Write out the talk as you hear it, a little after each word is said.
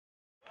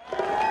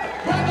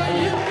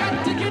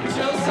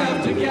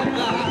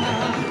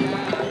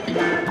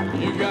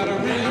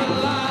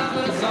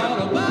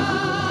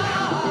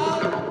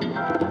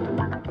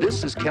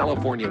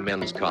California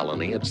men's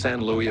colony at San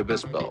Luis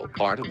Obispo,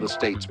 part of the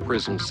state's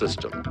prison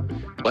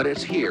system. But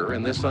it's here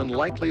in this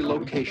unlikely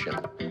location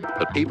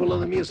that people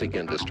in the music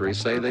industry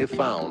say they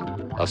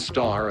found a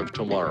star of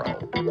tomorrow.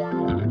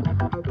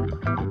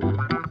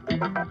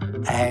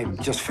 I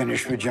had just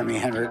finished with Jimi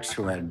Hendrix,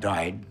 who had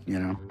died, you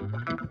know.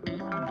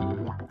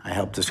 I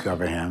helped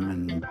discover him,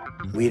 and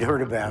we'd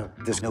heard about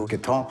this new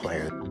guitar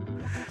player.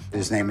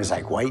 His name is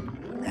Ike White,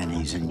 and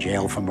he's in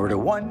jail for murder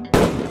one.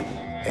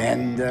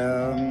 And,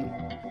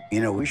 you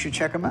know, we should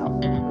check him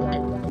out.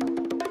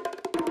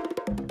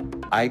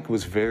 Ike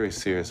was very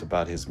serious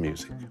about his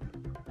music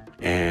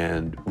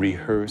and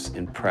rehearsed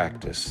and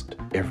practiced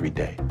every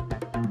day.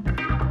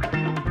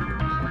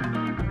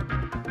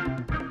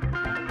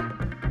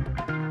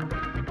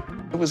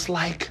 It was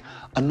like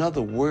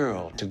another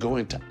world to go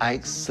into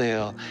Ike's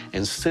cell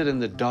and sit in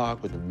the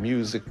dark with the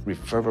music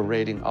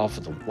reverberating off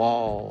of the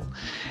wall,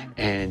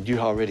 and you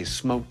already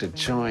smoked a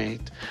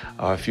joint,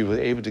 or if you were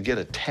able to get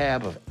a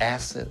tab of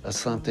acid or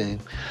something,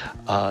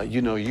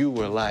 you know, you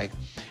were like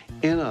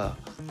in a,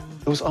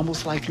 it was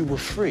almost like you were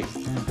free.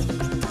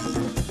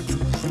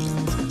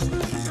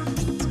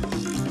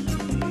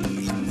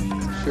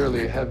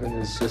 Surely heaven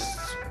is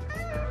just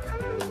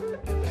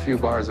a few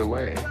bars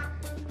away.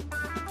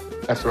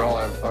 After all,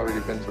 I've already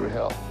been through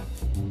hell.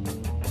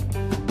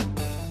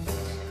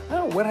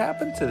 Oh, what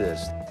happened to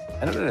this?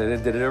 I don't know,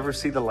 did it ever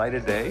see the light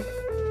of day?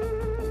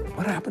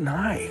 What happened to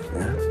Ike?